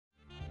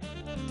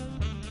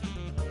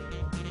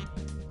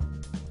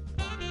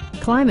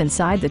Climb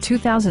inside the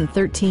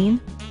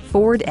 2013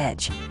 Ford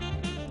Edge.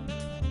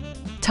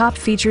 Top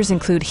features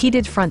include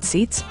heated front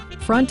seats,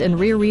 front and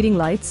rear reading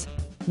lights,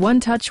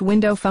 one-touch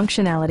window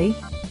functionality,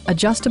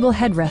 adjustable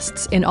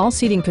headrests in all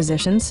seating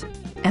positions,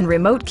 and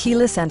remote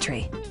keyless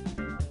entry.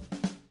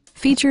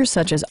 Features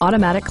such as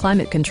automatic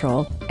climate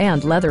control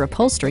and leather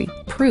upholstery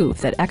prove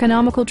that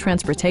economical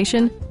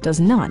transportation does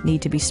not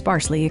need to be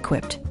sparsely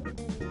equipped.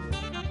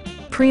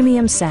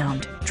 Premium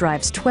sound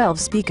drives 12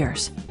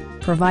 speakers,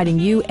 providing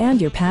you and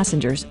your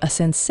passengers a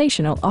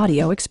sensational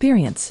audio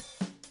experience.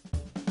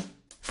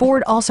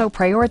 Ford also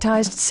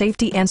prioritized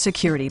safety and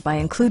security by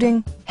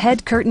including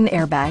head curtain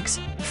airbags,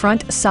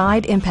 front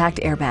side impact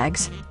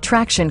airbags,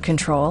 traction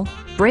control,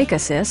 brake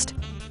assist,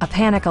 a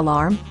panic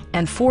alarm,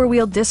 and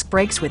four-wheel disc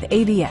brakes with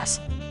ABS.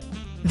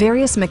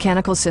 Various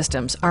mechanical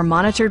systems are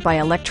monitored by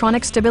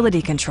electronic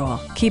stability control,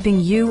 keeping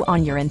you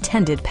on your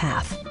intended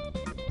path.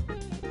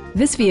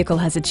 This vehicle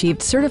has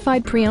achieved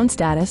certified pre-owned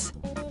status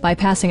by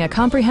passing a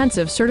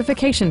comprehensive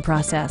certification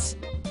process,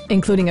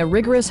 including a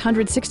rigorous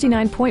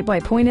 169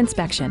 point-by-point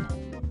inspection.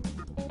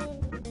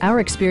 Our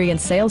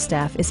experienced sales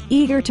staff is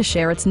eager to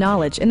share its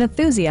knowledge and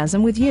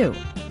enthusiasm with you.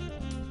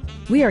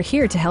 We are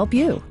here to help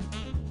you.